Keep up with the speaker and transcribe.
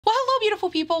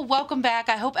beautiful people, welcome back.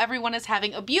 I hope everyone is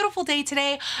having a beautiful day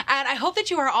today, and I hope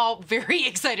that you are all very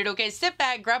excited. Okay, sit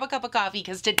back, grab a cup of coffee,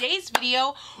 because today's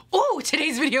video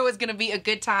is gonna be a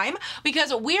good time,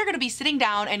 because we're gonna be sitting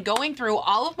down and going through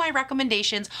all of my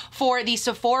recommendations for the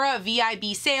Sephora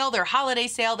VIB sale, their holiday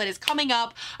sale that is coming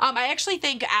up. I actually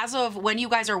think as of when you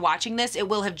guys are watching this, it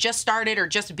will have just started or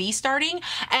just be starting,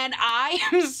 and I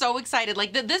am so excited.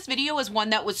 Like this video is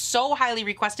one that was so highly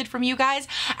requested from you guys,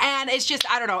 and it's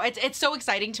just, I don't know, it's so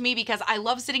exciting to me because I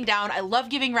love sitting down, I love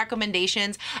giving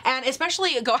recommendations, and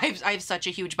especially I have such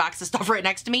a huge box of stuff right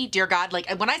next to me. Dear God, like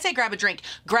when I say grab a drink,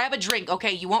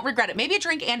 okay? You won't regret it. Maybe a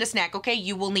drink and a snack, okay?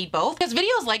 You will need both. Because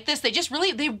videos like this,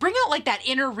 they bring out like that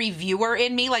inner reviewer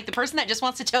in me, like the person that just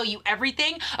wants to tell you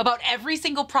everything about every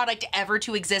single product ever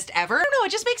to exist ever. I don't know,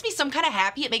 it just makes me some kind of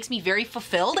happy. It makes me very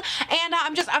fulfilled, and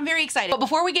I'm very excited. But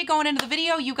before we get going into the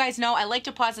video, you guys know I like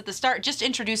to pause at the start, just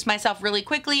introduce myself really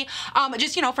quickly.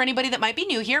 Just, you know, for anybody that might be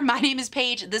new here, my name is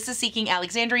Paige. This is Seeking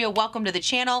Alexandria. Welcome to the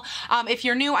channel. If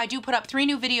you're new, I do put up 3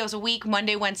 new videos a week,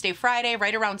 Monday, Wednesday, Friday,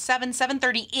 right around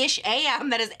 7:30-ish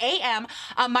a.m. That is a.m.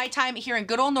 My time here in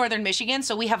good old Northern Michigan.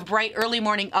 So we have bright early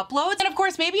morning uploads. And of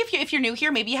course, maybe if you're new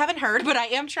here, maybe you haven't heard, but I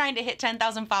am trying to hit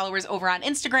 10,000 followers over on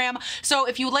Instagram. So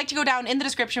if you would like to go down in the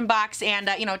description box and,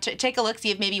 you know, take a look, see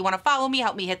if maybe you want to follow me,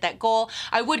 help me hit that goal,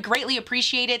 I would greatly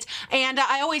appreciate it. And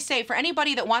I always say, for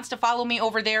anybody that wants to follow me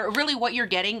over there, really what you're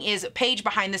getting is Paige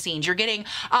behind the scenes. You're getting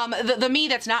the me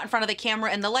that's not in front of the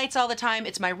camera and the lights all the time.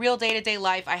 It's my real day-to-day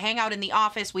life. I hang out in the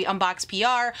office. We unbox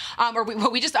PR, or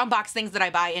we just unbox things that I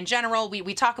buy in general.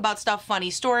 We talk about stuff, funny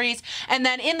stories. And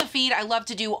then in the feed, I love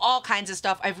to do all kinds of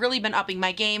stuff. I've really been upping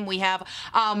my game. We have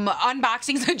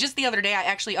unboxings. Just the other day, I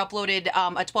actually uploaded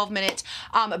a 12-minute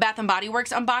Bath & Body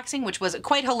Works unboxing, which was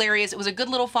quite hilarious. It was a good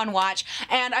little fun watch.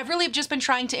 And I've really just been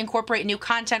trying to incorporate new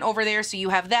content over there. So you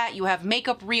have that. You have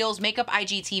makeup reels, makeup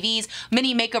IGTVs,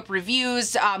 mini makeup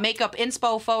reviews, makeup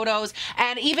inspo photos,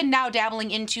 and even now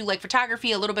dabbling into like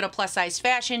photography, a little bit of plus size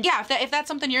fashion. Yeah, if that's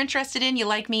something you're interested in, you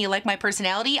like me, you like my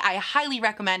personality, I highly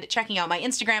recommend checking out my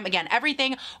Instagram. Again,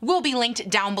 everything will be linked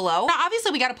down below. Now,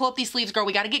 obviously, we got to pull up these sleeves, girl.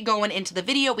 We got to get going into the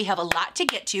video. We have a lot to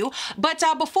get to, but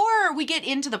before we get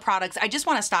into the products, I just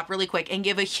want to stop really quick and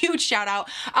give a huge shout out.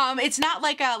 It's not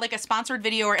like a sponsored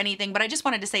video or anything, but I just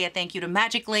wanted to say a thank you to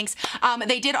Magic Links.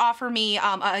 They did offer me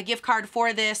a gift card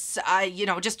for this, you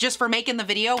know, just for making the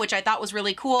video, which I thought was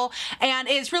really cool. And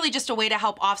it's really just a way to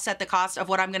help offset the cost of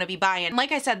what I'm going to be buying.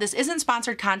 Like I said, this isn't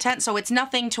sponsored content, so it's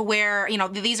nothing to where, you know,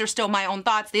 these are still my own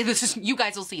thoughts. This is, you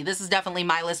guys will see, this is definitely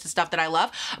my list of stuff that I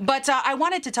love. But I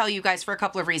wanted to tell you guys for a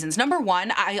couple of reasons. Number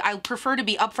one, I prefer to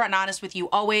be upfront and honest with you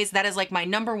always. That is like my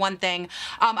number one thing.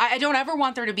 I don't ever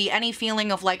want there to be any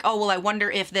feeling of like, oh, well, I wonder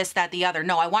if this, that, the other.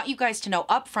 No, I want you guys to know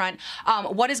upfront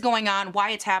what is going on,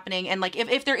 why it's happening, and like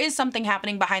if there is something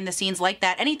happening behind the scenes like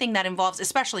that, anything that involves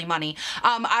especially money,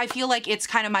 I feel like it's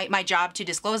kind of my job to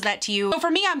disclose that to you. So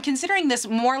for me, I'm considering this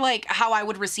more like how I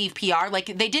would receive PR.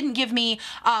 Like they didn't give me,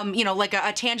 you know, like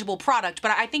a tangible product,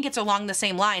 but I think it's along the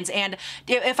same lines. And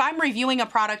if I'm reviewing a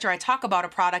product or I talk about a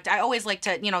product, I always like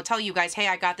to, you know, tell you guys, hey,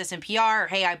 I got this in PR, or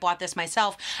hey, I bought this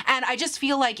myself. And I just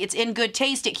feel like it's in good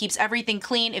taste. It keeps everything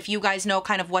clean if you guys know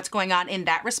kind of what's going on in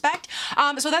that respect.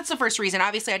 So that's the first reason.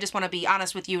 Obviously, I just want to be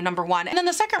honest with you, number one. And then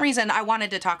the second reason I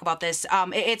wanted to talk about this,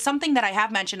 it's something that I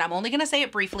have mentioned. I'm only going to say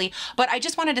it briefly, but I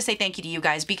just wanted to say thank you to you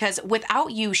guys, because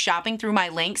without you shopping through my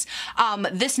links,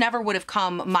 this never would have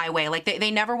come my way. Like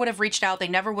they never would have reached out. They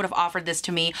never would have offered this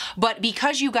to me. But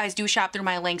because you guys do shop through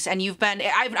my links, and you've been,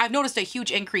 I've noticed a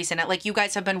huge increase in it. Like you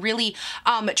guys have been really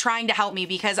trying to help me,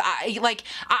 because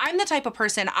I'm the type of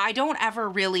person, I don't ever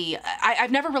really,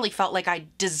 I've never really felt like I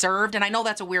deserved, and I know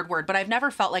that's a weird word, but I've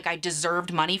never felt like I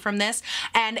deserved money from this.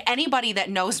 And anybody that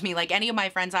knows me, like any of my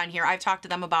friends on here, I've talked to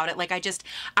them about it. Like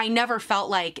I never felt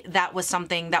like that was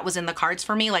something that was in the cards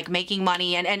for me, like making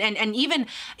money and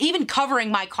even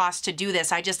covering my costs to do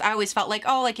this. I always felt like,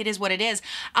 oh, like it is what it is.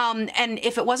 And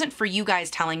if it wasn't for you guys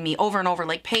telling me over and over,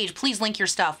 like, Paige, please link your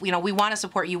stuff. You know, we want to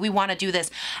support you. We want to do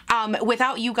this.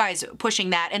 Without you guys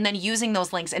pushing that and then using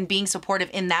those links and being supportive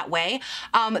in that way,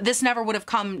 this never would have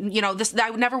come, you know,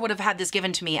 I never would have had this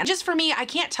given to me. And just for me, I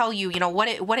can't tell you, you know,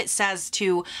 what it says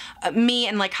to me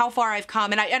and like how far I've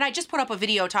come. And I just put up a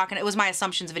video talking, it was my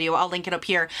assumptions video. I'll link it up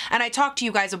here. And I talked to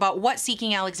you guys about what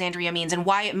Seeking Alexandria means and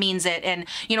why it means it. And,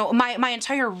 you know, my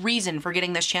entire reason for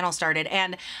getting this channel started.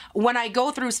 And when I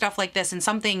go through stuff like this and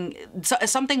something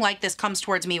like this comes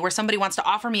towards me where somebody wants to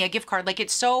offer me a gift card, like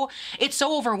it's so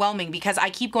overwhelming, because I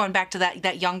keep going back to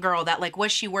that young girl, that like,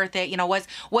 was she worth it? You know,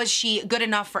 was she good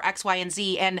enough for X, Y, and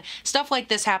Z? And stuff like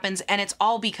this happens, and it's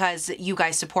all because you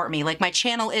guys support me. Like my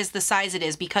channel is the size it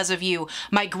is because of you.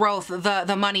 My growth,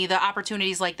 the money, the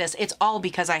opportunities like this, it's all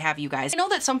because I have you guys. I know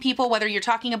that some people, whether you're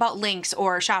talking about links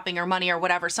or shopping or money or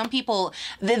whatever, some people,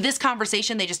 this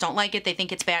conversation, they just don't like it. They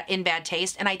think it's in bad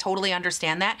taste, and I totally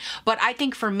understand that. But I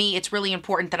think for me, it's really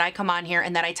important that I come on here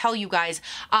and that I tell you guys,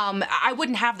 I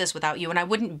wouldn't have this without you, and I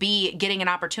wouldn't be getting an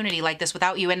opportunity like this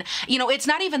without you. And you know, it's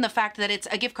not even the fact that it's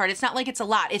a gift card. It's not like it's a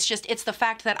lot. It's just, it's the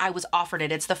fact that I was offered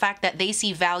it. It's the fact that they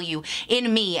see value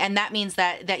in me, and that means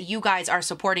that you guys are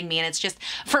supporting me. And it's just,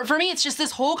 for me, it's just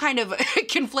this whole kind of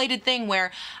conflated thing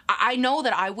where I know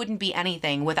that I wouldn't be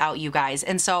anything without you guys.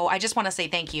 And so I just want to say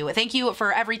thank you. Thank you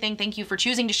for everything. Thank you for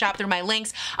choosing to shop through my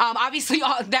links. Obviously,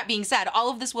 that being said, all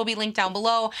of this will be linked down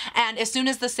below. And as soon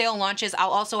as the sale launches,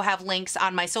 I'll also have links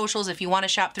on my socials. If you want to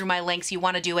shop through my links, you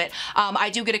want to do it. I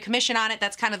do get a commission on it.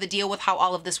 That's kind of the deal with how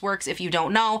all of this works. If you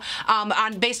don't know,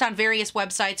 based on various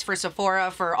websites for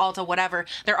Sephora, for Ulta, whatever,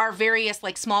 there are various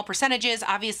like small percentages.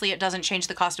 Obviously, it doesn't change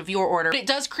the cost of your order, but it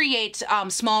does create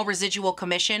small residual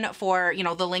commission for, you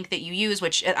know, the link that you use,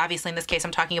 which obviously in this case,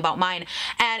 I'm talking about mine.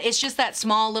 And it's just that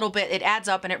small little bit, it adds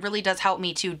up, and it really does help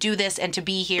me to do this and to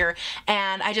be here.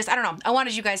 And I don't know, I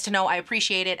wanted you guys to know I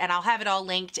appreciate it, and I'll have it all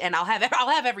linked, and I'll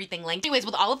have everything linked. Anyways,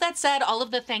 with all of that said, all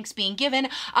of the thanks being given,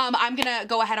 I'm gonna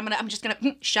go ahead, I'm just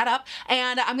gonna shut up,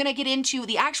 and I'm gonna get into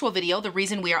the actual video, the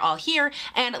reason we are all here,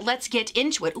 and let's get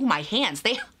into it. Ooh, my hands,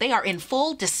 they are in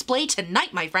full display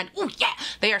tonight, my friend. Ooh, yeah,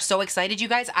 they are so excited, you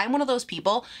guys. I'm one of those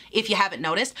people, if you haven't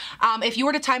noticed, if you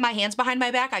were to tie my hands behind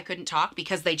my back, I couldn't talk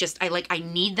because I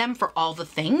need them for all the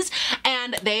things,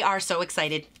 and they are so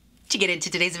excited to get into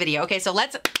today's video. Okay, so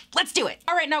let's do it.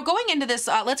 All right, now going into this,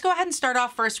 let's go ahead and start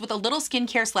off first with a little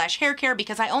skincare slash hair care,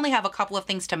 because I only have a couple of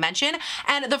things to mention.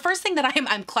 And the first thing that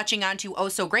I'm clutching onto oh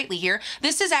so greatly here,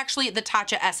 this is actually the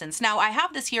Tatcha Essence. Now I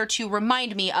have this here to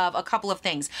remind me of a couple of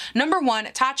things. Number one,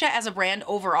 Tatcha as a brand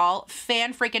overall,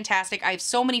 fan-freaking-tastic. I have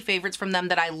so many favorites from them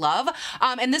that I love,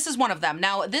 and this is one of them.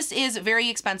 Now this is very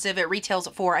expensive. It retails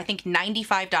for, I think,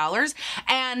 $95,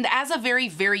 and as a very,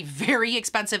 very, very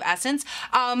expensive essence,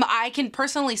 I can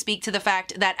personally speak to the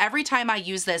fact that every time I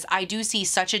use this, I do see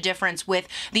such a difference with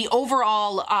the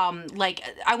overall, like,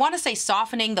 I want to say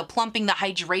softening, the plumping, the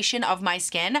hydration of my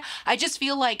skin. I just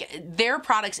feel like their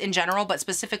products in general, but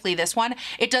specifically this one,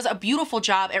 it does a beautiful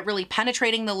job at really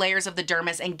penetrating the layers of the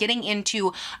dermis and getting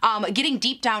into, getting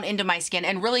deep down into my skin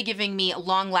and really giving me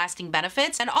long-lasting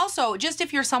benefits. And also, just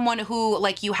if you're someone who,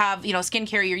 like, you have, you know,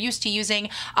 skincare you're used to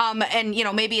using, and, you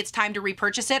know, maybe it's time to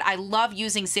repurchase it, I love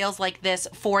using sales like this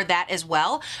for that as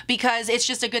well, because it's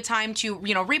just a good time to,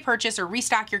 you know, repurchase or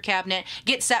restock your cabinet,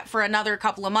 get set for another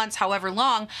couple of months, however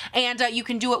long, and you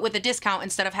can do it with a discount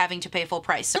instead of having to pay full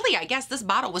price. So really, I guess this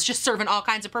bottle was just serving all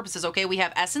kinds of purposes, okay? We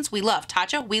have Essence, we love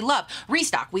Tatcha, we love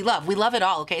Restock, we love it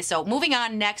all, okay? So moving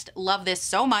on, next, love this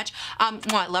so much.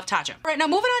 Love Tatcha. All right, now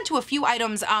moving on to a few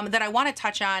items that I want to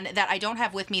touch on that I don't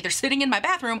have with me. They're sitting in my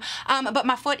bathroom, but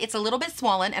my foot, it's a little bit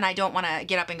swollen, and I don't want to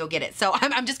get up and go get it. So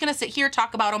I'm just gonna sit here,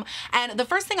 talk about them, and the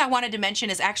first thing I wanted to mention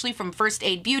is actually from First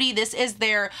Aid Beauty. This is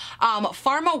their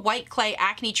Pharma White Clay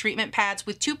Acne Treatment Pads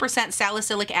with 2%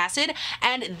 salicylic acid,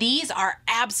 and these are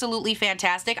absolutely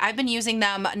fantastic. I've been using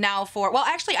them now for, well,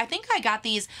 actually, I think I got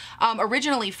these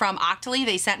originally from Octoly.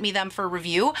 They sent me them for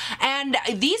review, and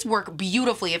these work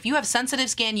beautifully. If you have sensitive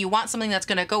skin, you want something that's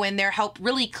gonna go in there, help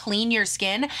really clean your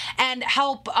skin, and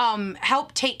help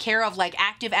take care of like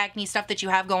active acne stuff that you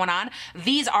have going on.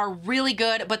 These are really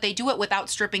good, but they do it without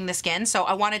stripping the skin, so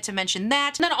I wanted to mention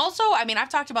that. And then also, I mean, I've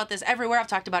talked about this everywhere. I've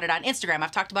talked about it on Instagram.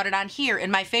 I've talked about it on here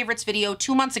in my favorites video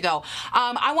 2 months ago.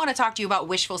 I want to talk to you about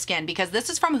Wishful Skin, because this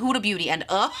is from Huda Beauty, and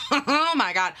oh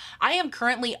my god, I am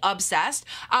currently obsessed.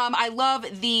 I love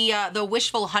the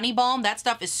Wishful Honey Balm. That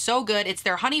stuff is so good. It's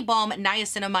their Honey Balm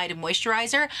Niacinamide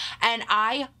Moisturizer, and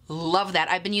I love that.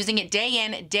 I've been using it day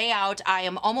in, day out. I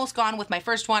am almost gone with my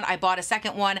first one. I bought a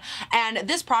second one, and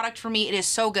this product for me, it is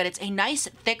so good. It's a nice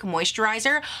thick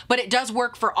moisturizer, but it does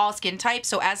work for all skin types.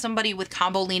 So as somebody with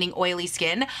combo leaning oily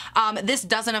skin, this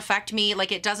doesn't affect me.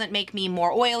 Like, it doesn't make me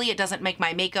more oily. It doesn't make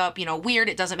my makeup, you know, weird.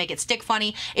 It doesn't make it stick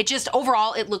funny. It just,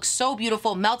 overall, it looks so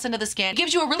beautiful, melts into the skin. It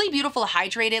gives you a really beautiful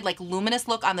hydrated, like luminous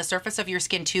look on the surface of your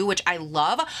skin too, which I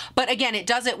love. But again, it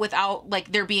does it without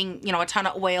like there being, you know, a ton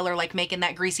of oil or like making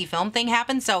that greasy film thing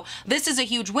happen. So this is a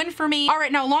huge win for me. All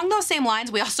right, now along those same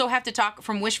lines, we also have to talk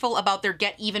from Wishful about their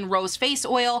Get Even Rose Face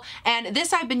Oil. And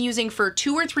this I've been using for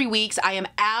 2 or 3 weeks. I am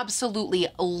absolutely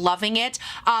loving it.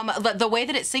 The way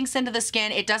that it sinks into the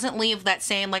skin, it doesn't leave that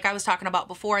same, like I was talking about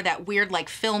before, that weird like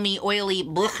filmy, oily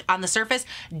blech on the surface.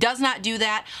 Does not do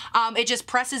that. It just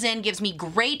presses in, gives me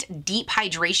great deep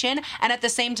hydration, and at the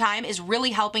same time is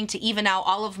really helping to even out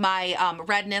all of my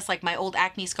redness, like my old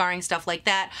acne scarring, stuff like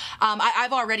that.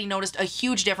 I've already noticed a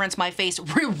huge difference. My face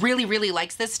really, really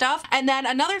likes this stuff. And then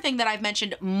another thing that I've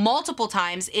mentioned multiple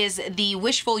times is the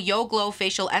Wishful Yo Glow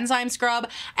Facial Enzyme Scrub.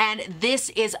 And this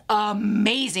is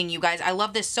amazing, you guys. I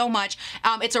love this so much.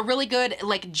 It's a really good,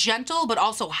 like, gentle, but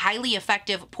also highly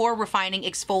effective pore refining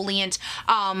exfoliant,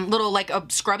 little like a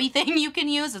scrubby thing you can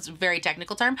use. It's a very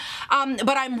technical term.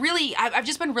 But I've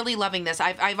just been really loving this.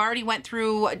 I've already went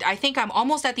through, I think I'm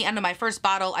almost at the end of my first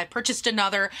bottle. I purchased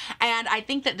another, and I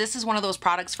think that this is one of those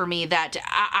products for me that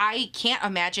I can't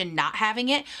imagine not having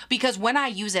it, because when I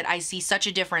use it, I see such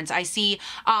a difference. I see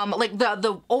like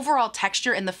the overall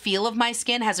texture and the feel of my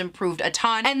skin has improved a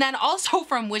ton. And then also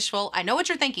from Wishful, I know what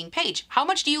you're thinking, Paige, how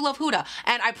much do you love Huda?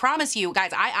 And I promise you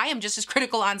guys, I am just as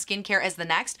critical on skincare as the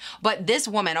next, but this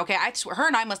woman, okay, I swear, her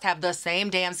and I must have the same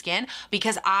damn skin,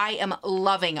 because I am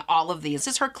loving all of these.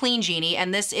 This is her Clean Genie,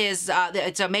 and this is,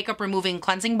 it's a makeup removing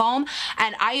cleansing balm,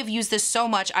 and I have used this so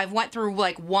much. I've went through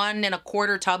like 1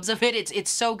 1/4 tubs of it. It's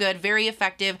so good, very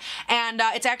effective, and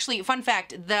it's actually, fun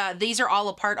fact, these are all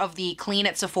a part of the Clean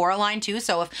at Sephora line too,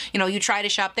 so if, you know, you try to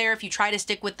shop there, if you try to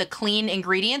stick with the clean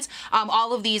ingredients,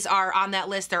 all of these are on that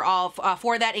list. They're all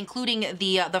for that, including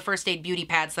the First Aid Beauty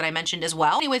Pads that I mentioned as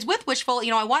well. Anyways, with Wishful,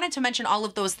 you know, I wanted to mention all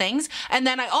of those things, and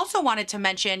then I also wanted to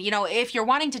mention, you know, if you're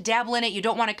wanting to dabble in it, you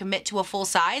don't want to commit to a full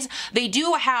size, they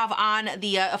do have on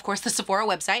the, of course, the Sephora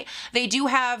website, they do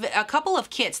have a couple of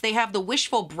kits. They have the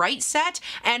Wishful Bright set,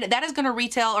 and that is going to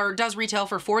retail, or does retail,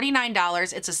 for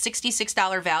 $49. It's a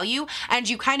 $66 value, and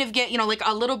you kind of get, you know, like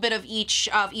a little bit of each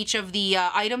of the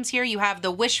items here. You have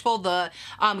the Wishful, the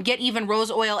Get Even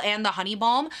Rose Oil, and the Honey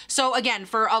Balm. So again,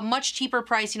 for a much cheaper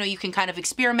price, you know, you can kind of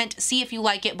experiment, see if you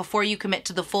like it before you commit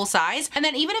to the full size. And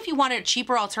then even if you want a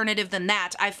cheaper alternative than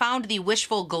that, I found the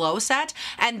Wishful Glow set,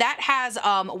 and that has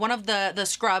one of the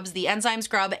scrubs, the enzyme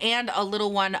scrub, and a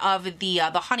little one of the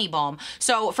Honey Balm.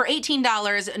 So for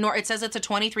 $18, it says it's a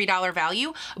 $23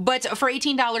 value, but for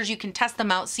 $18 you can test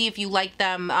them out, see if you like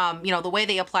them, you know, the way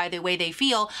they apply, the way they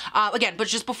feel, again, but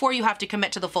just before you have to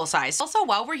commit to the full size. Also,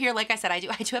 while we're here, like I said, I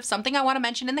do have something I want to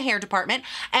mention in the hair department,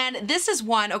 and this is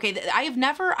one, okay, I have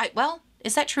never, well,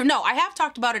 is that true? No, I have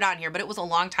talked about it on here, but it was a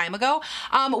long time ago.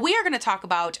 We are going to talk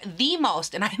about the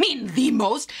most, and I mean the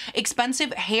most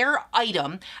expensive hair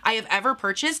item I have ever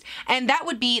purchased, and that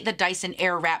would be the Dyson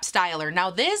Airwrap Styler. Now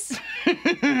this,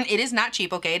 it is not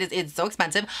cheap, okay? It's so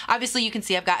expensive. Obviously, you can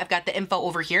see I've got the info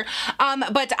over here.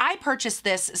 But I purchased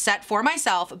this set for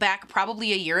myself back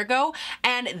probably a year ago,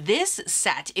 and this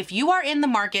set, if you are in the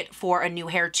market for a new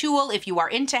hair tool, if you are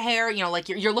into hair, you know, like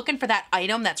you're looking for that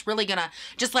item that's really gonna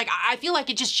just, like, I feel like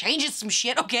it just changes some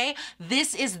shit, okay?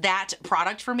 This is that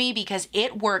product for me, because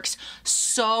it works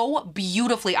so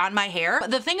beautifully on my hair.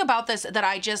 The thing about this that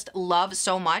I just love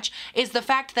so much is the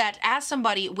fact that as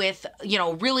somebody with, you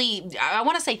know, really, I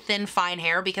want to say thin, fine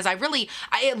hair, because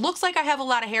it looks like I have a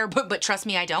lot of hair, but trust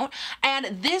me, I don't.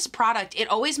 And this product, it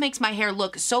always makes my hair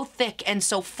look so thick and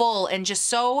so full and just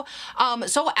so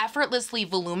effortlessly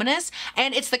voluminous.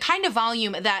 And it's the kind of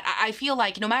volume that I feel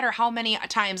like no matter how many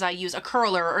times I use a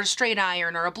curler or a straight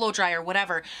iron or a blow dry or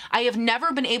whatever, I have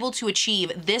never been able to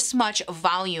achieve this much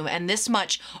volume and this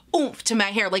much oomph to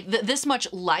my hair, like this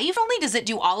much life. Not only does it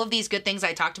do all of these good things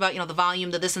I talked about, you know, the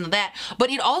volume, the this and the that, but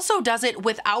it also does it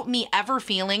without me ever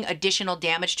feeling additional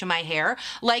damage to my hair.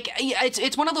 Like,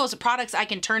 it's one of those products I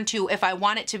can turn to if I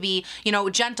want it to be, you know,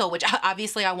 gentle, which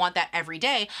obviously I want that every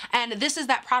day. And this is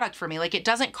that product for me. Like, it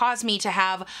doesn't cause me to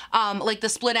have like the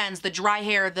split ends, the dry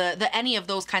hair, the any of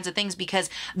those kinds of things,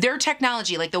 because their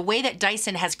technology, like the way that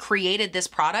Dyson has created this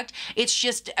product, it's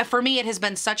just, for me, it has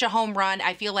been such a home run.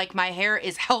 I feel like my hair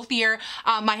is healthier.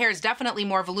 My hair is definitely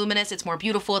more voluminous. It's more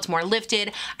beautiful. It's more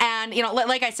lifted. And, you know,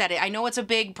 like I said, I know it's a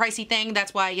big pricey thing.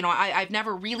 That's why, you know, I've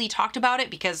never really talked about it,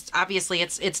 because obviously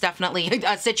it's definitely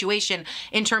a situation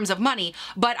in terms of money,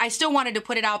 but I still wanted to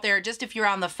put it out there just if you're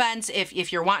on the fence,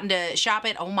 if you're wanting to shop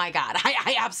it. Oh my God,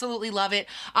 I absolutely love it.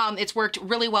 It's worked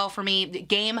really well for me.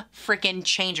 Game freaking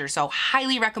changer. So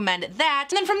highly recommend that.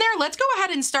 And then from there, let's go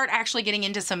ahead and start actually getting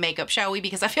into some makeup, shall we?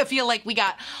 Because I feel like we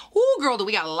got, ooh, girl, do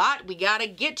we got a lot we gotta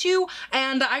get to.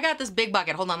 And I got this big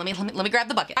bucket. Hold on, let me grab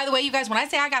the bucket. By the way, you guys, when I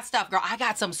say I got stuff, girl, I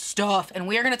got some stuff, and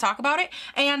we are gonna talk about it.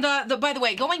 And by the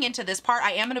way, going into this part,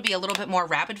 I am gonna be a little bit more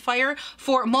rapid fire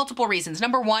for multiple reasons.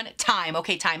 Number one, time.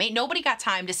 Okay, time. Ain't nobody got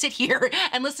time to sit here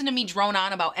and listen to me drone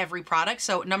on about every product.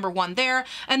 So number one there.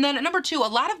 And then number two, a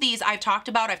lot of these I've talked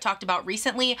about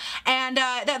recently, and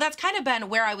that's kind of been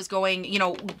where I was going, you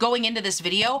know, going into this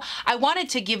video, I wanted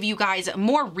to give you guys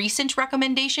more recent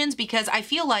recommendations because I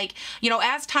feel like, you know,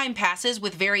 as time passes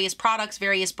with various products,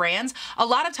 various brands, a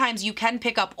lot of times you can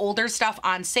pick up older stuff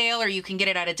on sale or you can get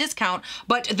it at a discount,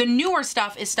 but the newer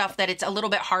stuff is stuff that it's a little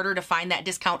bit harder to find that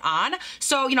discount on.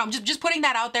 So, you know, I'm just putting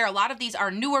that out there. A lot of these are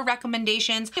newer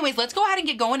recommendations. Anyways, let's go ahead and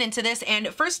get going into this. And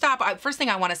first thing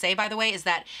I want to say, by the way, is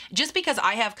that just because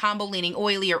I have combo leaning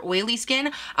oily or oily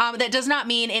skin, that does not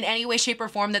mean in any way, shape, or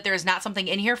form that there is not something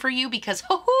in here for you, because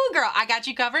girl, I got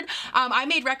you covered. I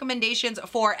made recommendations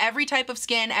for every type of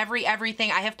skin,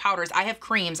 everything. I have powders, I have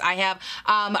creams, I have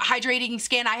hydrating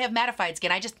skin, I have mattified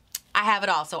skin. I have it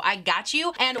all, so I got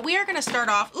you. And we are gonna start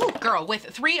off, ooh, girl, with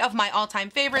 3 of my all-time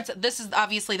favorites. This is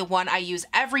obviously the one I use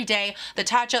every day, the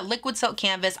Tatcha Liquid Silk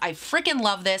Canvas. I freaking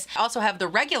love this. I also have the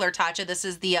regular Tatcha. This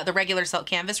is the regular Silk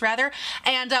Canvas, rather.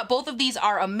 And both of these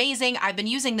are amazing. I've been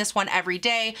using this one every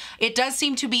day. It does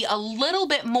seem to be a little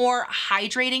bit more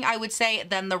hydrating, I would say,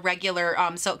 than the regular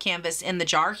Silk Canvas in the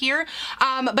jar here.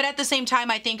 But at the same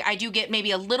time, I think I do get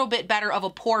maybe a little bit better of a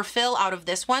pore fill out of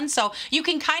this one. So you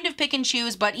can kind of pick and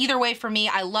choose, but either way, for me,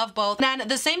 I love both. Then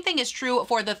the same thing is true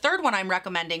for the third one I'm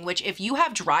recommending, which if you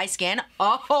have dry skin,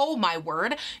 oh my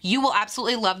word, you will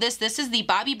absolutely love this. This is the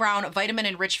Bobbi Brown Vitamin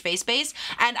Enriched Face Base.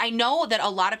 And I know that a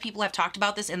lot of people have talked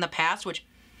about this in the past, which,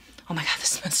 oh my God,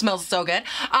 this smells so good.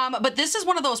 But this is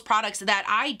one of those products that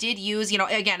I did use, you know,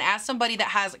 again, as somebody that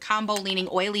has combo leaning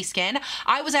oily skin,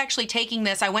 I was actually taking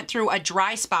this. I went through a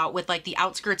dry spot with like the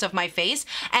outskirts of my face,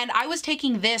 and I was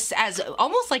taking this as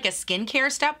almost like a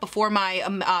skincare step before my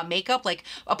makeup, like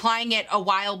applying it a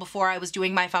while before I was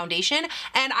doing my foundation.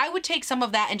 And I would take some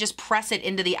of that and just press it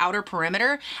into the outer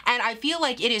perimeter. And I feel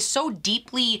like it is so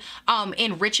deeply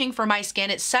enriching for my skin.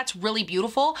 It sets really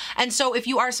beautiful. And so if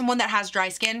you are someone that has dry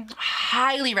skin,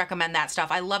 highly recommend that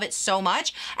stuff. I love it so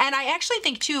much. And I actually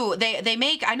think too, they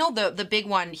make, I know the big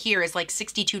one here is like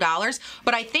 $62,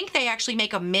 but I think they actually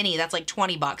make a mini that's like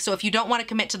 20 bucks. So if you don't want to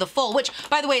commit to the full, which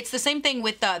by the way, it's the same thing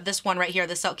with this one right here,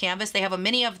 the Silk Canvas. They have a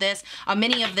mini of this, a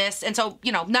mini of this. And so,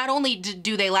 you know, not only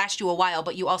do they last you a while,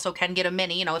 but you also can get a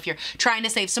mini. You know, if you're trying to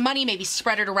save some money, maybe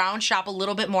spread it around, shop a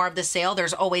little bit more of the sale,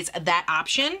 there's always that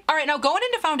option. All right, now going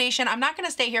into foundation, I'm not going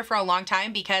to stay here for a long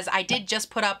time because I did just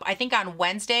put up, I think on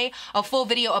Wednesday, a full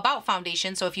video about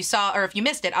foundation. So if you saw, or if you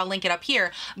missed it, I'll link it up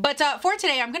here. But for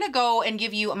today, I'm going to go and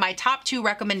give you my top 2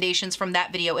 recommendations from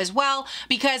that video as well,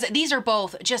 because these are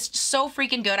both just so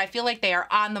freaking good. I feel like they are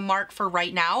on the mark for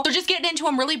right now. So just getting into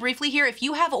them really briefly here. If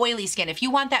you have oily skin, if you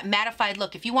want that mattified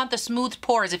look, if you want the smooth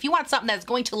pores, if you want something that's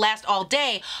going to last all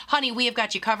day, honey, we have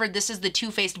got you covered. This is the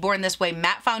Too Faced Born This Way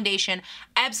matte foundation.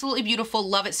 Absolutely beautiful.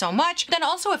 Love it so much. Then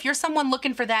also, if you're someone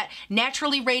looking for that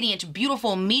naturally radiant,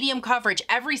 beautiful, medium coverage,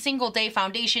 every single day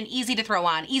foundation, easy to throw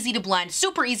on, easy to blend,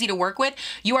 super easy to work with,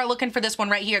 you are looking for this one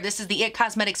right here. This is the IT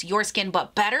Cosmetics Your Skin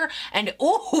But Better. And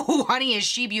oh, honey, is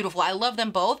she beautiful. I love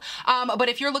them both. But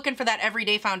if you're looking for that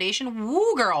everyday foundation,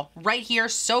 woo girl, right here,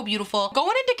 so beautiful.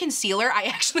 Going into concealer,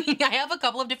 I have a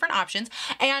couple of different options,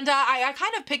 and I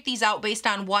kind of picked these out based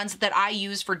on ones that I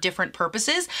use for different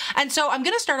purposes. And so I'm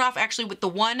going to start off actually with the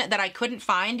one that I couldn't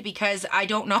find because I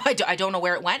don't know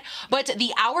where it went, but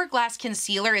the Hourglass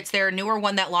Concealer. It's their newer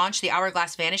one that launched, the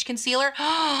Hourglass Vanish Concealer.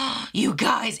 You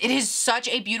guys, it is such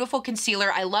a beautiful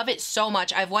concealer. I love it so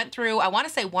much. I've went through, I want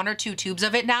to say 1 or 2 tubes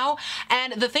of it now.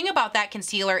 And the thing about that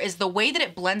concealer is the way that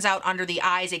it blends out under the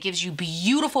eyes, it gives you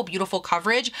beautiful, beautiful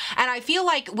coverage. And I feel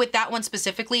like with that one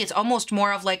specifically, it's almost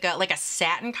more of like a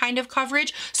satin kind of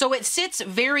coverage. So it sits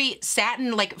very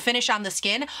satin like finish on the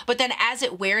skin, but then as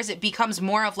it wears, it becomes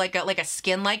more of like a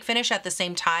skin-like finish at the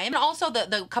same time. And also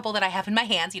the couple that I have in my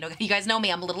hands, you know, you guys know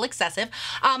me, I'm a little excessive.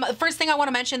 First thing I want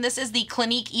to mention, this is the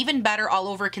Clinique Even Better All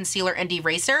Over Concealer and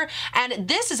Eraser. And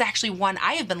this is actually one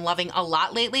I have been loving a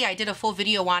lot lately. I did a full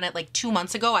video on it like 2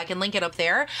 months ago. I can link it up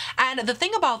there. And the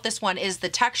thing about this one is the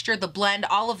texture, the blend,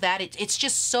 all of that, it's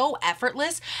just so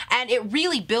effortless, and it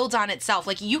really builds on itself.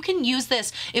 Like you can use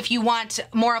this if you want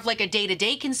more of like a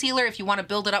day-to-day concealer, if you want to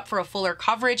build it up for a fuller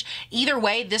coverage. Either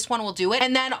way, this one will do it.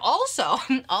 And then also,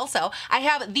 I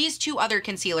have these 2 other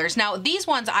concealers. Now, these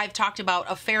ones I've talked about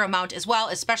a fair amount as well,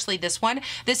 especially this one.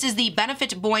 This is the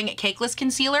Benefit Boing Cakeless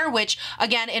Concealer, which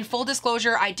again, in full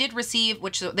disclosure, I did receive,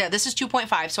 this is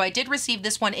 2.5, so I did receive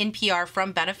this one in PR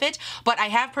from Benefit, but I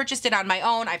have purchased it on my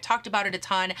own. I've talked about it a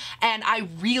ton, and I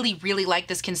really, really like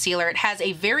this concealer. It has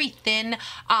a very thin,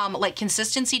 like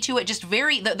consistency to it, just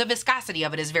the viscosity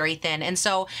of it is very thin, and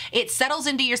so it settles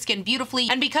into your skin beautifully,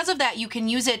 and because of that, you can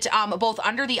use it both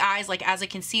under the eyes, like as a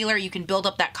concealer. You can build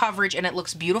up that coverage, and it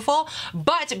looks beautiful,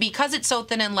 but because it's so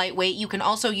thin and lightweight, you can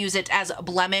also use it as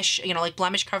blemish, you know, like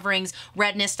blemish coverings,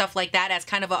 redness, stuff like that, as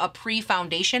kind of a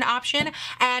pre-foundation option.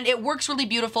 And it works really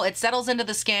beautiful. It settles into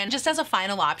the skin just as a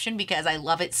final option because I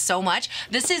love it so much.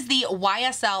 This is the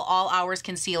YSL All Hours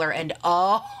Concealer, and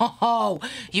oh,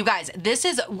 you guys, this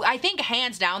is, I think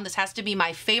hands down, this has to be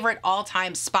my favorite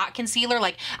all-time spot concealer.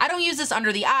 Like, I don't use this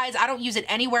under the eyes. I don't use it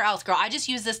anywhere else, girl. I just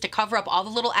use this to cover up all the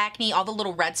little acne, all the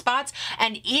little red spots,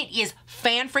 and it is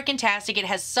fan-freaking-tastic. It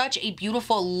has such a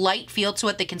beautiful light feel to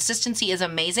it. The consistency is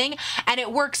amazing, and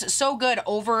it works so good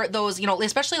over those, you know,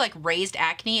 especially like raised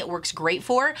acne. It works great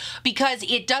for, because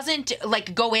it doesn't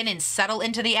like go in and settle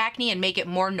into the acne and make it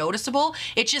more noticeable.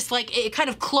 It's just like, it kind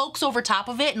of cloaks over top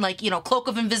of it, and like, you know, cloak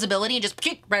of invisibility, and just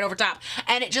right over top.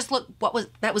 And it just looked,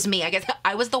 that was me. I guess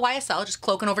I was the YSL, just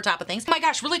cloaking over top of things. Oh my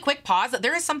gosh, really quick pause.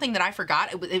 There is something that I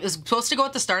forgot. It was supposed to go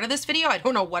at the start of this video. I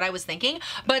don't know what I was thinking,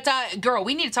 but girl,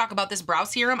 we need to talk about this brow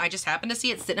serum. I just happened to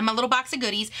see it sitting in my little box of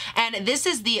goodies, and this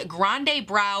is the Grande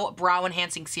Brow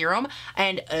Enhancing Serum.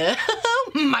 And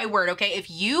my word, okay, if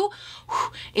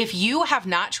you have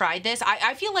not tried this,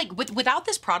 I feel like without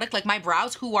this product, like my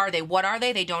brows, who are they? What are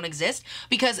they? They don't exist,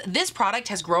 because this product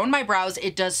has grown my brows.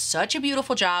 It does such a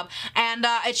beautiful job, and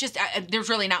it's just, there's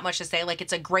really not much to say. Like,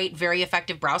 it's a great, very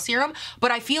effective brow serum,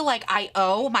 but I feel like I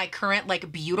owe my current,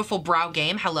 like, beautiful brow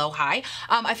game,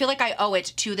 I feel like I owe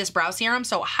it to this brow serum,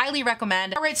 so highly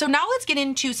recommend. All right, so now let's get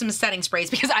into some setting sprays,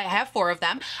 because I have 4 of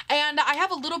them, and I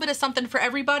have a little bit of something for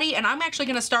everybody, and I'm actually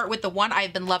gonna start with the one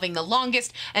I've been loving the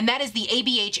longest, and that is the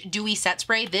ABH Dewy Set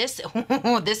Spray. This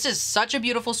is such a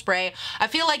beautiful spray. I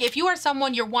feel like if you are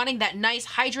someone, you're wanting that nice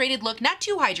hydrated look, not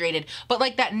too hydrated, but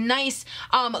like that nice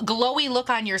glowy look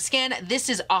on your skin, this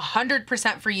is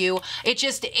 100% for you.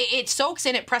 It soaks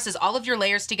in, it presses all of your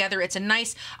layers together. It's a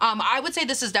nice, I would say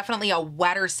this is definitely a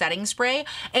wetter setting spray,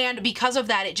 and because of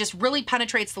that, it just really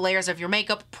penetrates the layers of your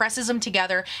makeup, presses them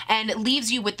together, and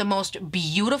leaves you with the most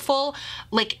beautiful,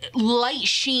 like, light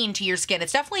sheen to your skin.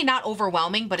 It's definitely not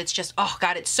overwhelming, but it's just, oh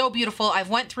God, it's so beautiful. I've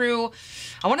went through,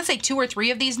 I want to say 2 or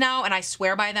 3 of these now, and I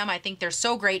swear by them. I think they're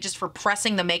so great just for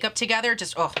pressing the makeup together.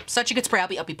 Just, oh, such a good spray.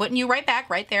 I'll be putting you right back,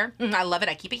 right there. I love it.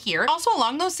 I keep it here. Also,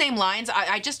 along those same lines,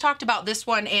 I just talked about this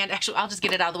one, and actually, I'll just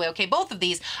get it out of the way. Okay, both of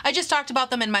these, I just talked about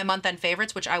them in my month-end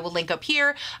favorites, which I will link up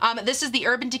here. This is the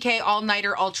Urban Decay All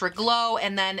Nighter Ultra Glow,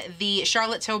 and then the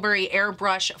Charlotte Tilbury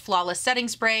Airbrush Flawless Setting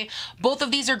Spray. Both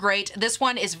of these are great. This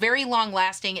one is very long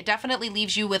lasting. It definitely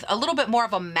leaves you with a little bit more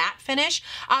of a matte finish.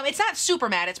 It's not super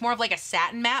matte. It's more of like a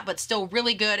satin matte, but still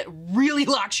really good. Really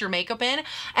locks your makeup in.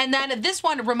 And then this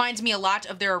one reminds me a lot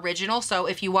of their original. So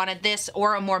if you wanted this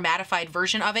or a more mattified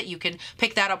version of it, you can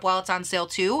pick that up while it's on sale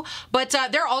too. But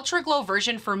their Ultra Glow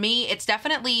version, for me, it's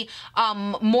definitely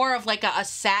more of like a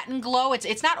satin glow.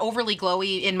 It's not overly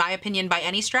glowy in my opinion by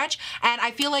any stretch. And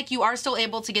I feel like you are still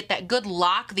able to get that good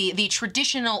lock, the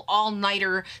traditional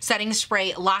all-nighter setting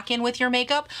spray lock in with your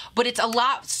makeup, but it's a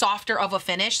lot softer of a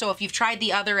finish. So if you've tried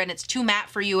the other and it's too matte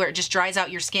for you, or it just dries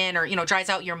out your skin, or, you know, dries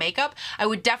out your makeup, I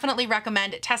would definitely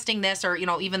recommend testing this, or, you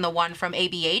know, even the one from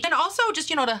ABH. And also, just,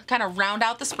 you know, to kind of round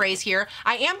out the sprays here,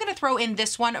 I am going to throw in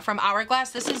this one from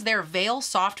Hourglass. This is their Veil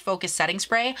Soft Focus Setting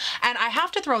Spray, and I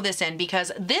have to throw this in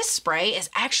because this spray is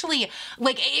actually,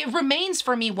 like, it remains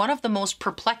for me one of the most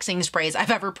perplexing sprays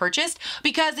I've ever purchased,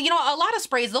 because, you know, a lot of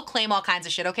sprays, they'll claim all kinds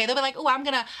of shit, okay? They'll be like, oh, I'm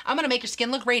gonna make your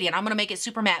skin look radiant. I'm gonna make it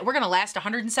super matte. We're gonna last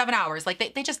 107 hours. Like,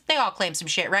 they all claim some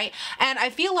shit, right? And I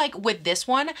feel like with this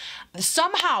one,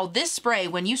 somehow this spray,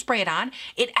 when you spray it on,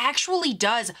 it actually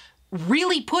does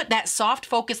really put that soft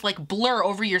focus, like, blur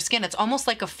over your skin. It's almost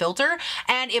like a filter,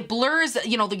 and it blurs,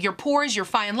 you know, your pores, your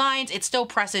fine lines. It still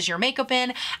presses your makeup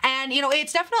in, and, you know,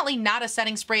 it's definitely not a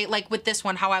setting spray like with this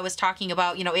one, how I was talking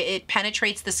about, you know, it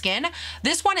penetrates the skin.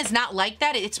 This one is not like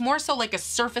that. It's more so like a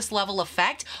surface level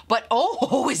effect, but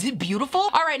oh, is it beautiful?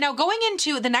 All right, now going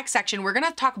into the next section, we're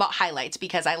gonna talk about highlights,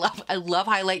 because I love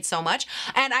highlights so much,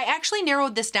 and I actually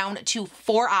narrowed this down to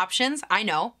 4 options. I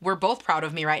know, we're both proud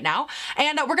of me right now,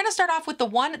 and we're gonna start off with the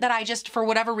one that I just, for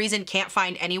whatever reason, can't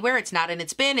find anywhere. It's not in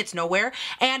its bin, it's nowhere,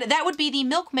 and that would be the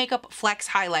Milk Makeup Flex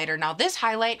Highlighter. Now this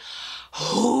highlight,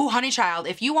 oh, honey child,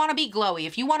 if you want to be glowy,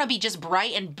 if you want to be just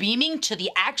bright and beaming to the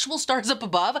actual stars up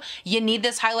above, you need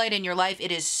this highlight in your life.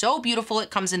 It is so beautiful. It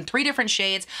comes in 3 different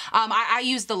shades. I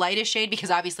use the lightest shade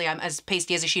because obviously I'm as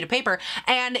pasty as a sheet of paper,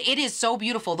 and it is so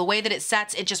beautiful. The way that it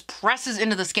sets, it just presses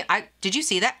into the skin. Did you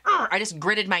see that? I just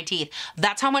gritted my teeth.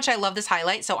 That's how much I love this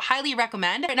highlight, so highly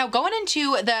recommend. Now going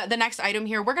into the next item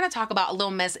here, we're gonna talk about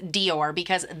Lil Miss Dior,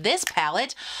 because this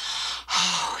palette,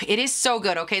 it is so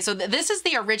good. Okay, so this is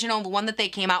the original, the one that they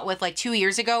came out with like 2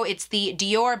 years ago. It's the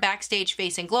Dior Backstage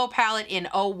Face and Glow palette in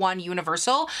 01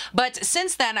 Universal. But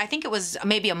since then, I think it was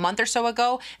maybe a month or so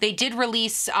ago, they did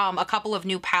release a couple of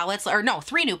new palettes, or no,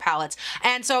 3 new palettes.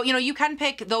 And so, you know, you can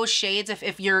pick those shades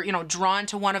if you're, you know, drawn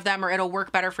to one of them, or it'll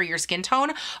work better for your skin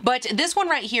tone. But this one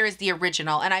right here is the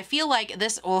original. And I feel like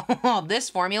this, this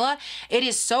formula, it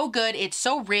is so good. It's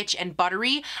so rich and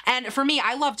buttery. And for me,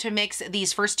 I love to mix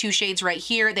these first 2 shades right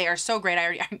here. They are so great.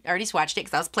 I already swatched it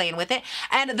because I was playing with it.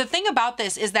 And the thing about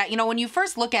this is that, you know, when you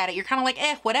first look at it, you're kind of like,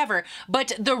 whatever.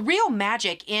 But the real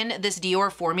magic in this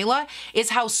Dior formula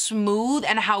is how smooth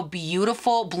and how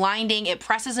beautiful, blinding it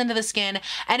presses into the skin.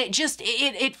 And it just,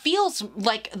 it feels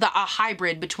like a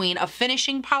hybrid between a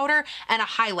finishing powder and a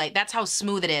highlight. That's how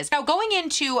smooth it is. Now, going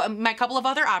into my couple of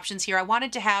other options here, I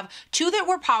wanted to have 2 that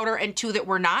were powder and 2 that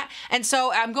were not. And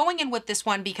so I'm going in with this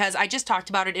one because I just talked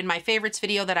about it in my favorites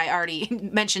video that I already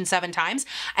mentioned 7 times.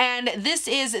 And this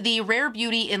is the Rare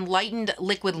Beauty Enlightened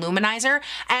Liquid Luminizer.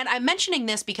 And I'm mentioning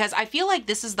this because I feel like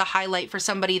this is the highlight for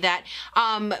somebody that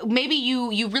maybe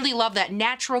you really love that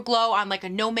natural glow on like a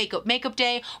no makeup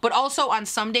day, but also on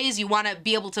some days you want to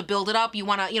be able to build it up. You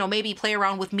want to, you know, maybe play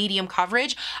around with medium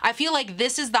coverage. I feel like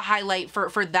this is the highlight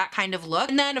for that kind of look.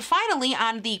 And then finally,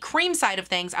 on the cream side of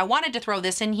things, I wanted to throw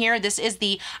this in here. This is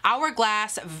the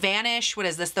Hourglass Vanish, what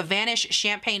is this? The Vanish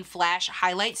Champagne Flash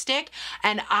Highlight Stick.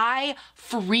 And I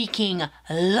freaking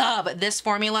love this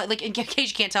formula. Like, in case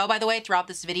you can't tell, by the way, throughout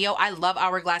this video, I love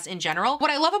Hourglass in general.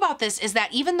 What I love about this is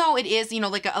that even though it is, you know,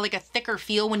 like a thicker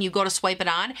feel when you go to swipe it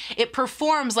on, it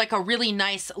performs like a really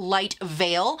nice light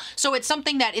veil. So it's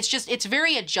something that it's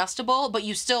very adjustable, but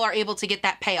you still are able to get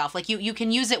that payoff. Like you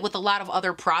can use it with a lot of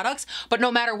other products, but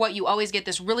no matter what, you always get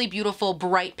this really beautiful,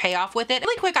 bright payoff with it.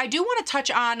 Really quick, I do want to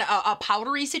touch on a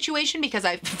powdery situation because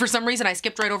for some reason, I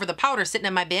skipped right over the powder sitting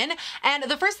in my bin. And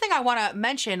the first thing I want to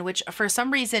mention, which for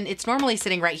some reason, it's normally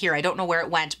sitting right here. I don't know where it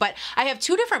went, but I have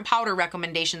 2 different powder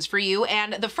recommendations for you.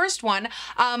 And the first one,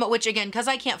 which again, because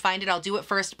I can't find it, I'll do it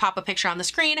first, pop a picture on the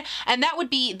screen. And that would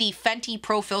be the Fenty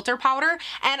Pro Filter Powder.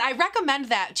 And I recommend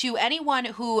that to anyone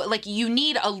who, like, you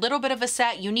need a little bit of a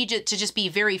set, you need it to just be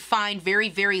very fine, very,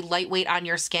 very lightweight on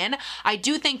your skin. I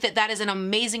do think that that is an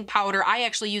amazing powder. I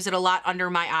actually use it a lot under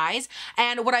my eyes.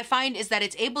 And what I find is that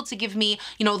it's able to give me,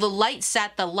 you know, the light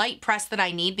set, the light press that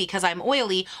I need because I'm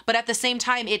oily, but at the same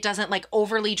time, it doesn't like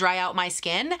overly dry out my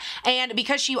skin. And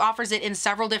because she offers it in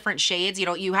several different shades, you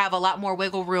know, you have a lot more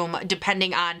wiggle room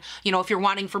depending on, you know, if you're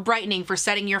wanting for brightening, for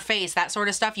setting your face, that sort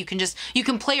of stuff. You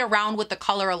can play around with the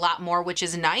color a lot more, which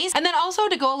is nice. And then also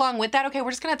to go along with that, okay,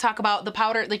 we're just gonna talk about the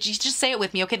powder, like just say it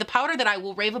with me, okay? The powder that I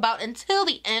will rave about until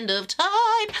the end of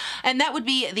time, and that would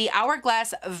be the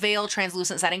Hourglass Veil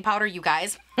Translucent Setting Powder, you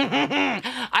guys.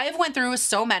 I have went through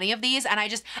so many of these, and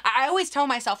I always tell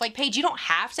myself, like, Paige, you don't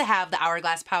have to have the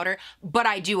Hourglass powder, but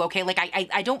I do, okay? Like,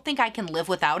 I don't think I can live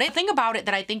without it. The thing about it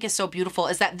that I think is so beautiful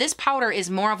is that this powder is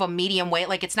more of a medium weight,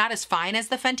 like it's not as fine as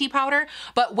the Fenty powder,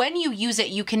 but when you use it,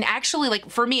 you can actually, like,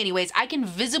 for me anyways, I can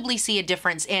visibly see a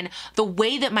difference in the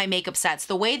way that my makeup sets,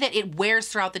 the way that it wears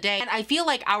throughout the day. And I feel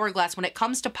like Hourglass, when it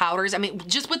comes to powders, I mean,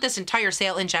 just with this entire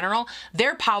sale in general,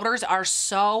 their powders are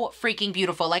so freaking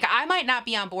beautiful. Like, I might not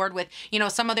be on board with, you know,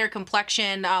 some of their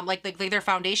complexion, like their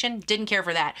foundation, didn't care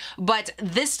for that. But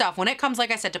this stuff, when it comes,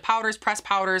 like I said, to powders, pressed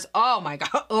powders, oh my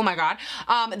God,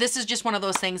 this is just one of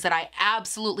those things that I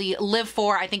absolutely live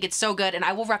for. I think it's so good, and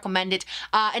I will recommend it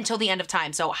until the end of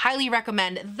time. So highly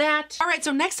recommend that. All right,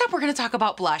 so next up, we're gonna talk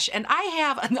about blush, and I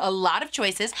have a lot of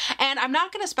choices, and I'm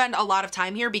not gonna spend a lot of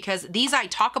time here because these I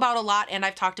talk about a lot, and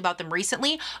I've talked about them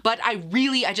recently, but I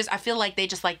feel like they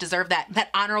just like deserve that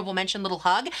honorable mention little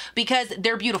hug because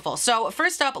they're beautiful. So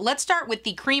first up, let's start with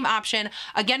the cream option.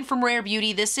 Again, from Rare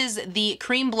Beauty, this is the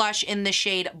cream blush in the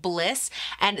shade Bliss,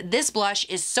 and this blush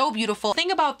is so beautiful. The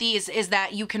thing about these is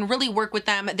that you can really work with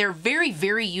them. They're very,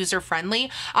 very user-friendly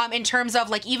in terms of,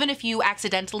 like, even if you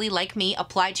accidentally, like me,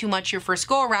 apply too much your first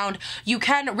go around, you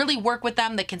can really work with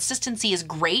them. The consistency is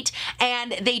great,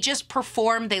 and they just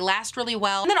perform. They last really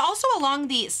well. And then also along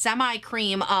the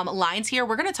semi-cream lines here,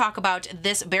 we're gonna talk about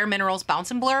this Bare Minerals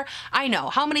Bounce and Blur. I know,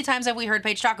 how many times have we heard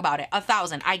 100-page talk about it.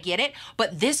 1,000. I get it.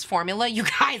 But this formula, you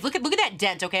guys, look at that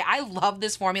dent, okay? I love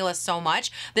this formula so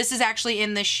much. This is actually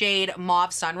in the shade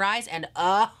Mauve Sunrise, and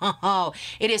oh,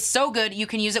 it is so good. You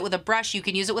can use it with a brush. You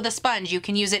can use it with a sponge. You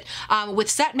can use it with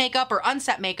set makeup or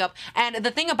unset makeup. And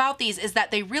the thing about these is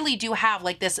that they really do have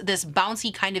like this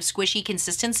bouncy kind of squishy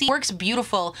consistency. Works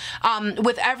beautiful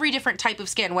with every different type of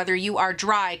skin, whether you are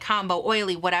dry, combo,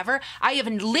 oily, whatever. I have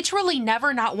literally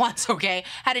never, not once, okay,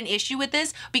 had an issue with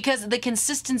this because the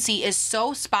consistency is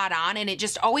so spot on, and it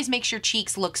just always makes your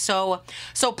cheeks look so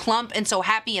plump and so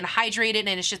happy and hydrated.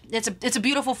 And it's a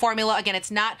beautiful formula. Again,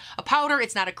 it's not a powder,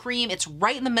 it's not a cream, it's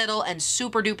right in the middle and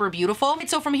super duper beautiful.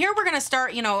 So from here, we're gonna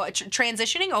start, you know,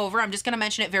 transitioning over. I'm just gonna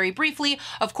mention it very briefly.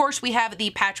 Of course, we have the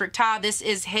Patrick Ta. This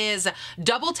is his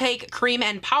double take cream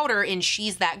and powder in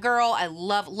She's That Girl. I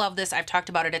love this. I've talked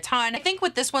about it a ton. I think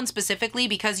with this one specifically,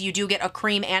 because you do get a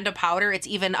cream and a powder, it's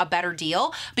even a better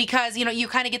deal because, you know, you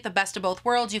kind of get the best of both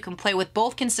worlds. You can play with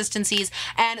both consistencies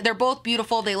and they're both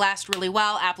beautiful. They last really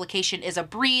well. Application is a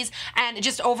breeze, and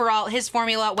just overall his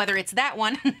formula, whether it's that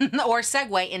one or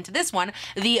segue into this one,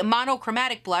 the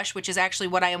monochromatic blush, which is actually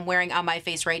what I am wearing on my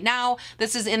face right now.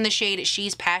 This is in the shade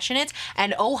She's Passionate,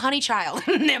 and oh honey child,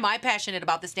 am I passionate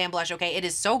about this damn blush, okay? It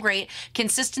is so great.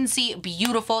 Consistency,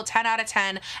 beautiful, 10 out of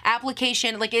 10.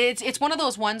 Application, like it's one of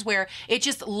those ones where it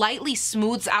just lightly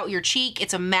smooths out your cheek.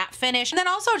 It's a matte finish. And then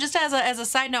also, just as a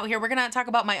side note here, we're gonna talk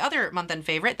about my other month-end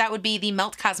favorite. That would be the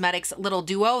Melt Cosmetics Little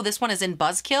Duo. This one is in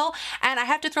Buzzkill, and I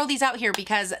have to throw these out here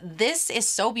because this is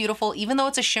so beautiful. Even though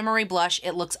it's a shimmery blush,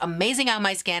 it looks amazing on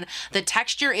my skin. The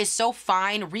texture is so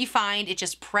fine, refined, it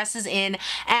just presses in,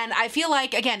 and I feel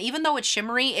like, again, even though it's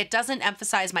shimmery, it doesn't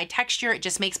emphasize my texture. It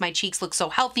just makes my cheeks look so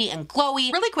healthy and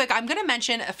glowy. Really quick, I'm gonna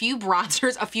mention a few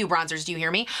bronzers, do you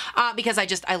hear me? Because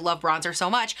I love bronzer so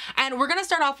much. And we're gonna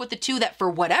start off with the two that for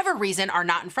whatever reason are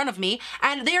not in front of me,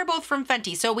 and they are both from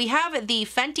Fenty. So we have the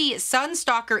Fenty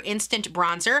Sunstalker Instant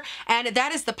Bronzer, and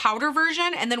that is the powder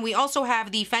version. And then we also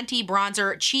have the Fenty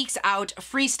Bronzer Cheeks Out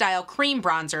Freestyle Cream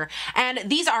Bronzer. And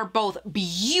these are both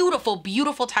beautiful,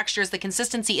 beautiful textures. The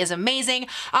consistency is amazing.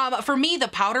 For me, the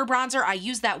powder bronzer, I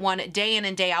use that one day in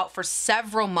and day out for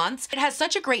several months. It has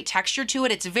such a great texture to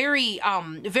it. It's very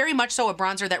much so a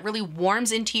bronzer that really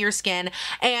warms into your skin,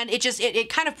 and it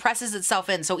kind of presses itself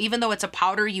in. So even though it's a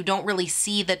powder, you don't really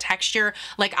see the texture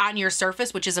like on your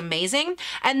surface, which is amazing.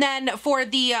 And then for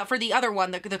the other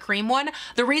one, the cream one,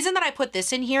 the reason that I put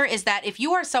this in here is that if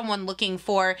you are someone looking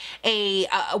for a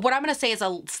what I'm going to say is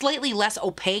a slightly less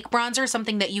opaque bronzer,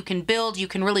 something that you can build, you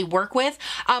can really work with,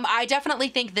 I definitely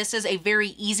think this is a very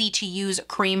easy to use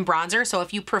cream bronzer. So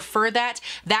if you prefer that,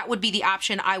 that would be the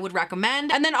option I would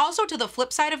recommend. And then also to the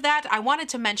flip side of that, I wanted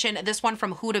to mention this one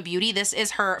from Huda Beauty. This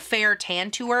is her Fair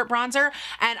Tan Tour bronzer,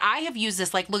 and I have used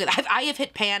this, like, look at that. I have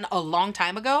hit pan a long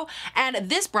time ago, and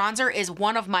this bronzer is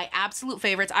one of my absolute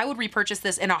favorites. I would repurchase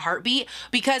this in a heartbeat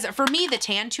because for me, the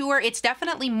Tan Tour, it's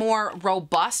definitely more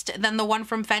robust than the one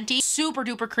from Fenty. Super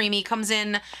duper creamy, comes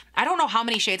in, I don't know how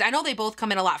many shades. I know they both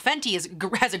come in a lot. Fenty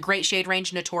has a great shade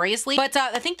range notoriously, but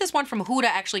I think this one from Huda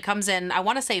actually comes in, I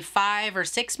want to say 5 or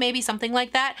 6 maybe, something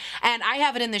like that. And I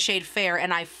have it in the shade Fair,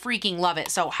 and I freaking love it.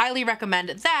 So highly recommend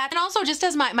that. And also, just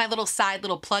as my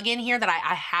little plug-in here that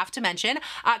I have to mention,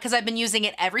 because I've been using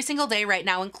it every single day right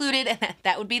now included, and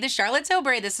that would be the Charlotte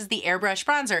Tilbury. This is the Airbrush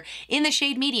Bronzer in the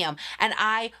shade Medium, and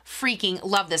I freaking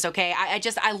love this, okay?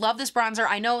 I love this bronzer.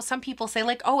 I know some people say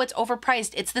like, oh, it's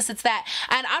overpriced, it's this, it's that,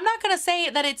 and I'm not gonna say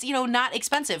that it's, you know, not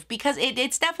expensive, because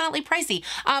it's definitely pricey.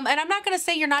 And I'm not gonna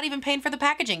say you're not even paying for the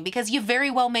packaging, because you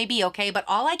very well may be, okay? But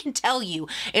all I can tell you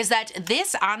is that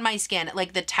this on my skin,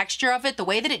 like the texture of it, the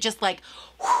way that it just like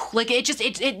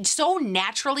it so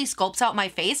naturally sculpts out my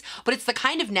face, but it's the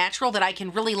kind of natural that I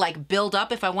can really like build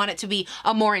up if I want it to be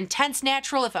a more intense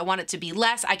natural, if I want it to be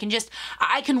less, I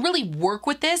can really work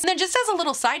with this. And then just as a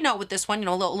little side note with this one, you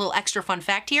know, a little extra fun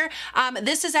fact here,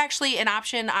 this is actually an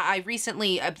option I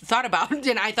recently thought about,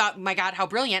 and I thought, my God, how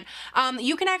brilliant.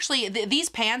 You can actually, these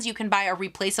pans, you can buy a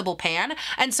replaceable pan.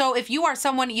 And so if you are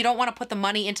someone, you don't want to put the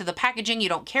money into the packaging, you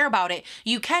don't care about it,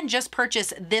 you can just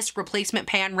purchase this replacement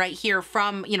pan right here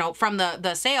from, you know, from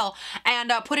the sale,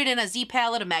 and put it in a Z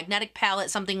palette, a magnetic palette,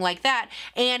 something like that.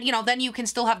 And, you know, then you can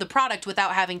still have the product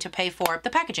without having to pay for the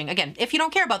packaging. Again, if you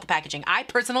don't care about the packaging, I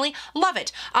personally love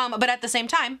it. But at the same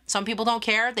time, some people don't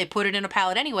care. They put it in a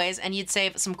palette anyways, and you'd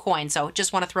save some coin. So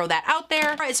just want to throw that out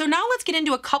there. All right, so now let's get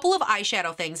into a couple of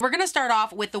eyeshadow things. We're going to start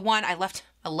off with the one I left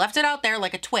I left it out there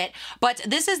like a twit, but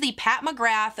this is the Pat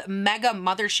McGrath Mega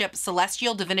Mothership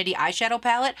Celestial Divinity Eyeshadow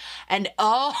Palette, and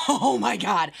oh my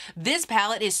god, this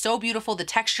palette is so beautiful. The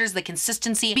textures, the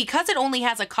consistency, because it only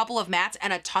has a couple of mattes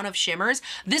and a ton of shimmers,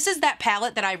 this is that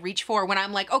palette that I reach for when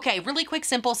I'm like, okay, really quick,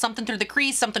 simple, something through the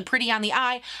crease, something pretty on the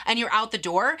eye, and you're out the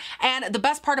door. And the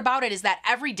best part about it is that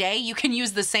every day you can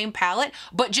use the same palette,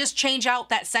 but just change out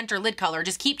that center lid color.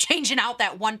 Just keep changing out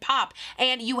that one pop,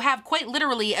 and you have quite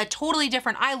literally a totally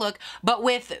different eye look, but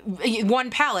with one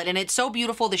palette, and it's so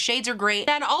beautiful. The shades are great.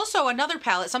 And also another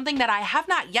palette, something that I have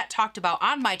not yet talked about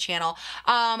on my channel,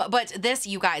 but this,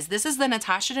 you guys, this is the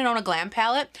Natasha Denona Glam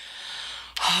palette.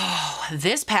 Oh,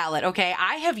 this palette, okay,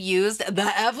 I have used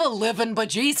the ever-living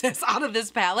bejesus out of this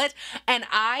palette, and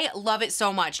I love it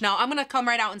so much. Now, I'm gonna come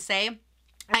right out and say,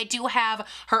 I do have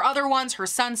her other ones, her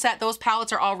Sunset, those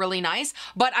palettes are all really nice,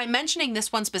 but I'm mentioning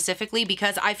this one specifically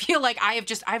because I feel like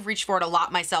I've reached for it a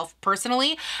lot myself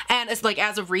personally, and it's like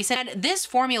as of recent. And this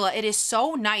formula, it is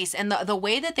so nice, and the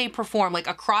way that they perform like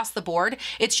across the board,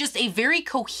 it's just a very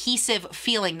cohesive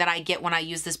feeling that I get when I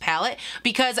use this palette,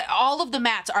 because all of the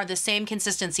mattes are the same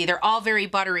consistency. They're all very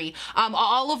buttery.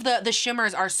 All of the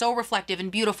shimmers are so reflective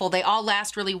and beautiful. They all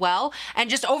last really well, and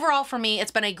just overall for me,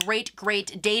 it's been a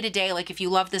great day-to-day, like if you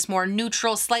love this more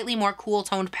neutral, slightly more cool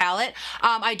toned palette,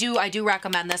 I do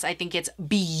recommend this. I think it's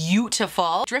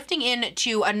beautiful. Drifting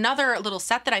into another little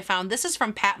set that I found, this is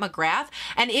from Pat McGrath,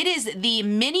 and it is the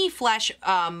mini flesh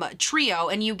trio,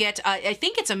 and you get I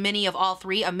think it's a mini of all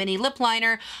three, a mini lip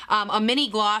liner, a mini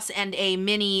gloss, and a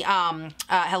mini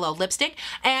hello lipstick.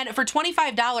 And for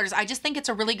 $25, I just think it's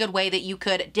a really good way that you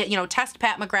could, you know, test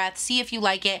Pat McGrath, see if you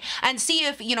like it, and see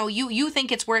if, you know, you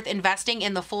think it's worth investing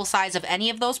in the full size of any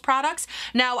of those products.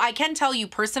 Now, I can tell you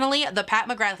personally, the Pat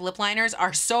McGrath lip liners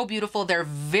are so beautiful. They're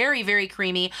very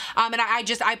creamy. And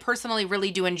I personally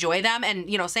really do enjoy them. And,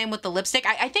 you know, same with the lipstick.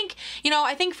 I think, you know,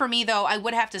 I think for me though, I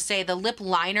would have to say the lip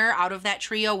liner out of that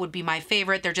trio would be my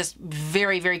favorite. They're just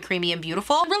very creamy and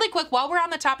beautiful. Really quick, while we're on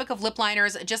the topic of lip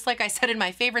liners, just like I said in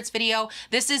my favorites video,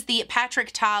 this is the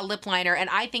Patrick Ta lip liner, and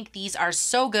I think these are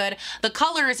so good. The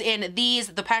colors in these,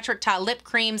 the Patrick Ta lip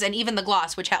creams, and even the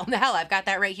gloss, which hell, I've got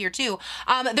that right here too.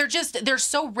 They're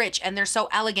so rich and they're so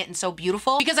elegant and so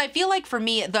beautiful, because I feel like for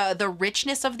me, the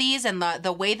richness of these and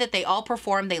the way that they all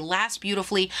perform, they last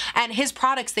beautifully, and his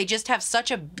products, they just have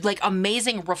such a like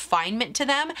amazing refinement to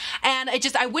them, and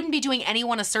I wouldn't be doing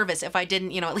anyone a service if I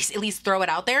didn't, you know, at least throw it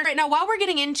out there. Right now, while we're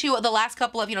getting into the last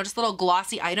couple of, you know, just little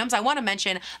glossy items, I want to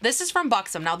mention this is from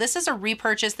Buxom. Now, this is a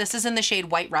repurchase. This is in the shade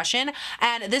White Russian,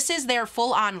 and this is their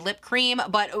full-on lip cream.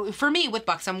 But for me, with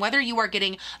Buxom, whether you are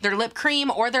getting their lip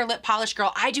cream or their lip polish,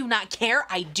 girl, I do not care.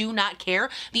 I do not care.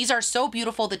 These are so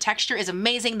beautiful. The texture is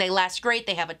amazing. They last great.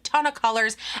 They have a ton of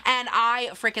colors, and I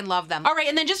freaking love them. All right,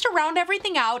 and then just to round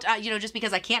everything out, you know, just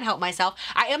because I can't help myself,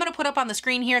 I am going to put up on the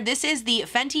screen here, this is the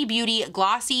Fenty Beauty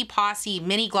Glossy Posse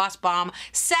Mini Gloss Bomb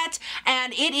set,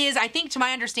 and it is, I think to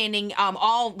my understanding,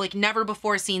 all like never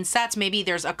before seen sets. Maybe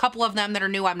there's a couple of them that are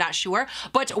new, I'm not sure.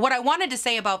 But what I wanted to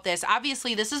say about this,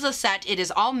 obviously this is a set, it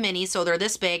is all mini, so they're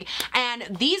this big, and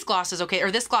these glosses, okay,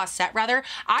 or this gloss set rather,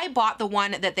 I bought the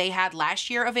one that they had last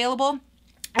year available.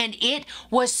 And it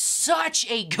was such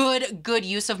a good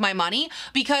use of my money,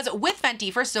 because with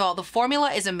Fenty, first of all, the formula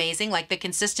is amazing. Like the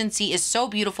consistency is so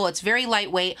beautiful. It's very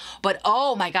lightweight, but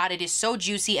oh my God, it is so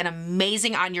juicy and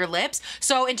amazing on your lips.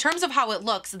 So in terms of how it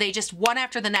looks, they just one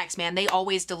after the next, man, they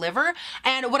always deliver.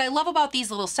 And what I love about these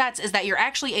little sets is that you're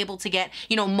actually able to get,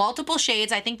 you know, multiple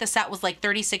shades. I think the set was like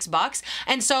 36 bucks.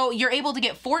 And so you're able to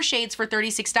get 4 shades for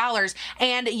 $36,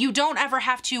 and you don't ever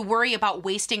have to worry about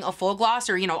wasting a full gloss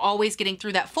or, you know, always getting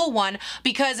through that full one,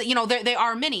 because, you know, they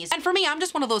are minis. And for me, I'm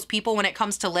just one of those people when it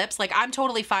comes to lips, like I'm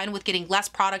totally fine with getting less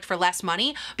product for less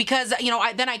money, because, you know,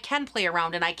 then I can play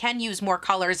around and I can use more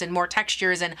colors and more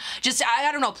textures and just,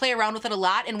 I don't know, play around with it a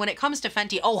lot. And when it comes to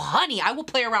Fenty, oh honey, I will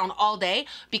play around all day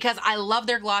because I love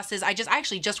their glosses. I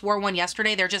actually just wore one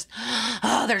yesterday. They're just,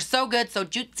 oh, they're so good, so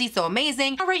juicy, so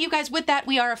amazing. All right, you guys, with that,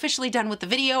 we are officially done with the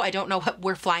video. I don't know what,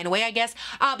 we're flying away, I guess,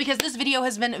 because this video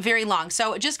has been very long.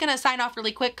 So just gonna sign off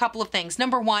really quick, couple of things.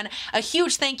 Number one, a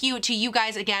huge thank you to you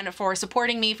guys again for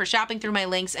supporting me, for shopping through my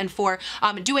links, and for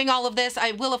doing all of this.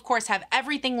 I will, of course, have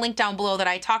everything linked down below that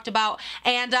I talked about,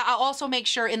 and I'll also make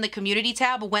sure in the community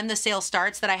tab when the sale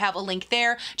starts that I have a link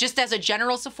there, just as a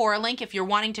general Sephora link. If you're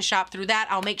wanting to shop through that,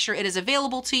 I'll make sure it is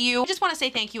available to you. I just want to say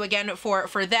thank you again for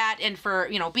that, and for,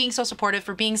 you know, being so supportive,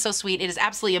 for being so sweet. It is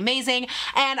absolutely amazing,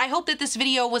 and I hope that this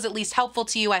video was at least helpful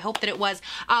to you. I hope that it was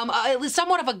at least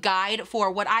somewhat of a guide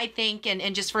for what I think,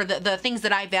 and just for the things things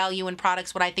that I value in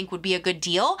products, what I think would be a good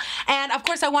deal. And of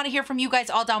course, I want to hear from you guys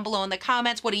all down below in the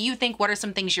comments. What do you think? What are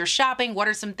some things you're shopping? What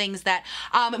are some things that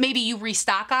maybe you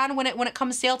restock on when it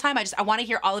comes sale time? I want to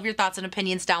hear all of your thoughts and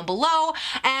opinions down below.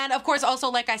 And of course, also,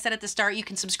 like I said at the start, you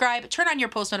can subscribe, turn on your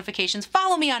post notifications,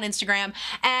 follow me on Instagram.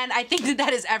 And I think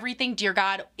that is everything. Dear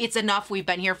God, it's enough. We've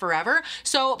been here forever.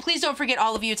 So please don't forget,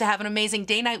 all of you, to have an amazing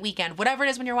day, night, weekend, whatever it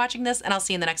is when you're watching this, and I'll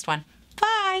see you in the next one.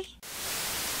 Bye.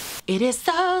 It is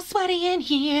so sweaty in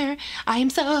here. I am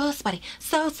so sweaty,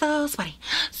 so sweaty,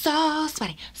 so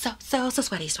sweaty, so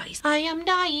sweaty, sweaty. I am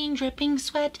dying, dripping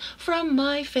sweat from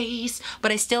my face,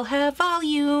 but I still have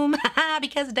volume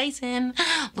because Dyson.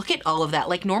 Look at all of that.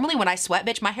 Like, normally when I sweat,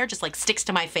 bitch, my hair just like sticks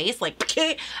to my face. Like,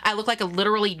 I look like a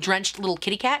literally drenched little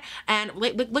kitty cat. And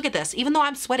look at this. Even though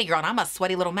I'm sweaty, girl, and I'm a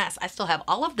sweaty little mess, I still have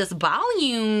all of this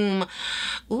volume.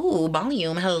 Ooh,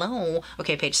 volume. Hello.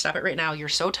 Okay, Paige, stop it right now. You're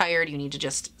so tired. You need to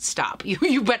just stop.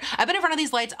 But I've been in front of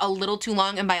these lights a little too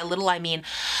long, and by a little I mean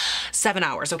 7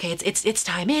 hours. Okay, it's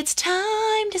time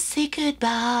to say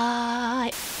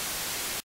goodbye.